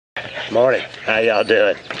Morning. How y'all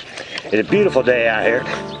doing? It's a beautiful day out here.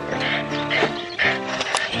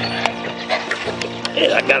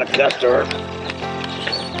 And I got a customer.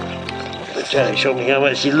 They're trying to show me how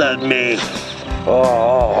much she loves me.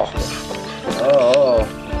 Oh.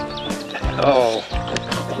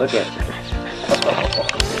 Look at her.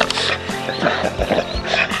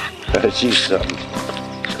 Aren't you something?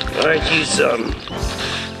 Aren't you something?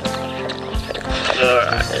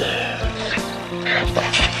 Alright.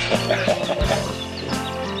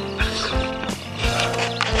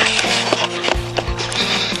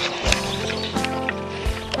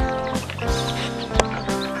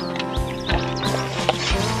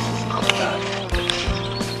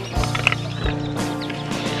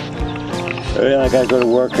 Well, I gotta go to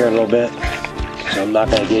work here in a little bit, so I'm not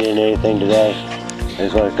gonna get into anything today. I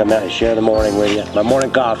just want to come out and share the morning with you. My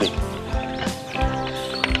morning coffee.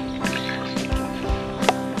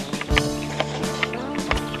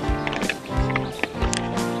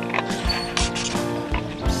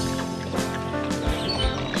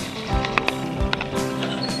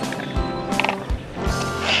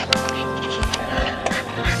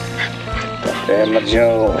 Mornin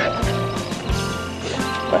Joe.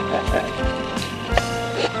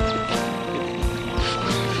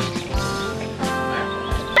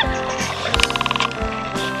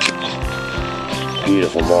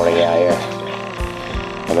 Beautiful morning out here.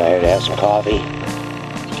 I'm out here to have some coffee.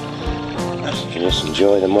 Just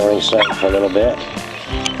enjoy the morning sun for a little bit.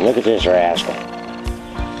 And look at this rascal.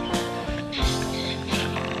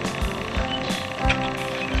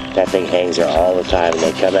 That thing hangs there all the time, and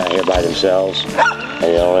they come out here by themselves and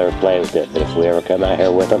they don't ever play with it. But if we ever come out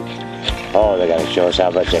here with them, oh, they're gonna show us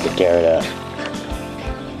how much they can tear it up.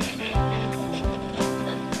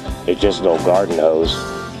 It's just an old garden hose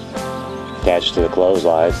attached to the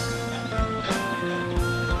clothesline.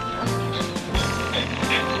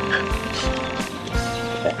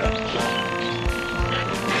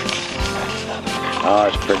 Oh,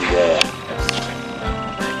 it's pretty good.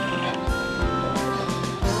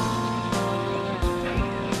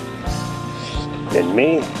 And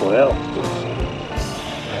me, well,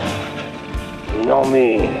 you know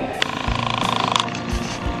me,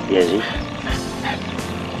 busy.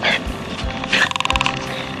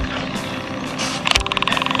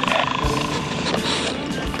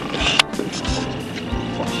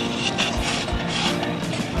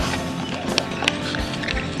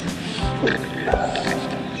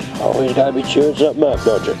 Always gotta be chewing something up,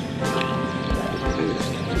 don't you?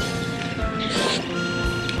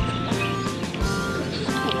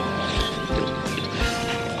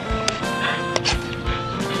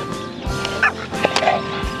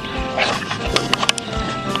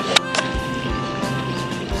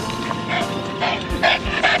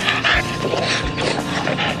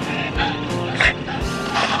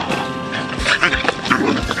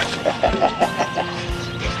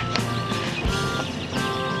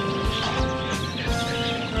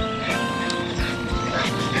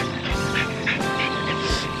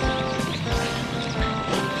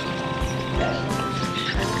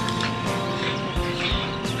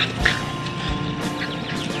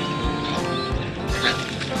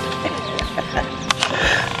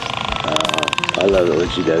 I love it when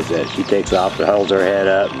she does that. She takes off and holds her head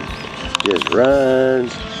up and just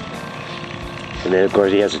runs. And then, of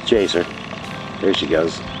course, he has to chase her. There she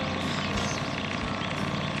goes.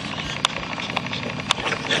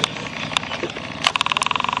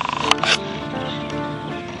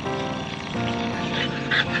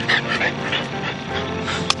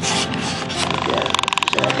 Yeah, she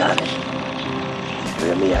said, I got it. Look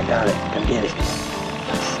at me, I got it. Come get it.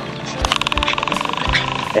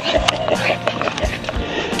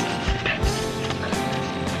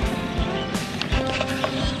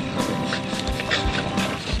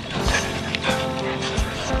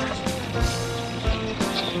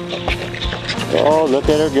 Oh, look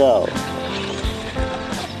at her go.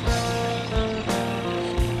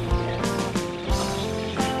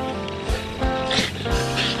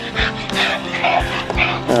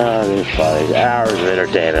 Oh, this is funny. Hours of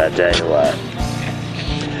entertainment, I tell you what.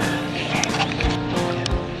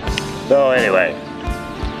 So anyway,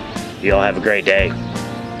 you all have a great day,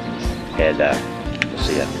 and we'll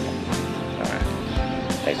see you. All right.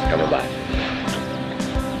 Thanks for coming by.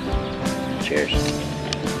 Cheers.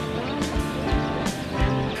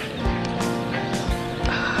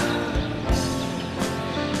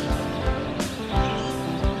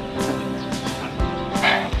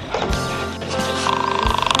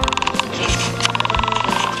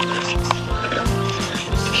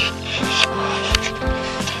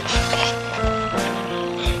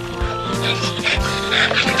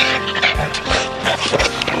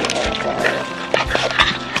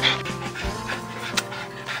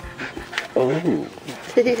 Oh.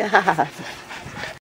 Yeah.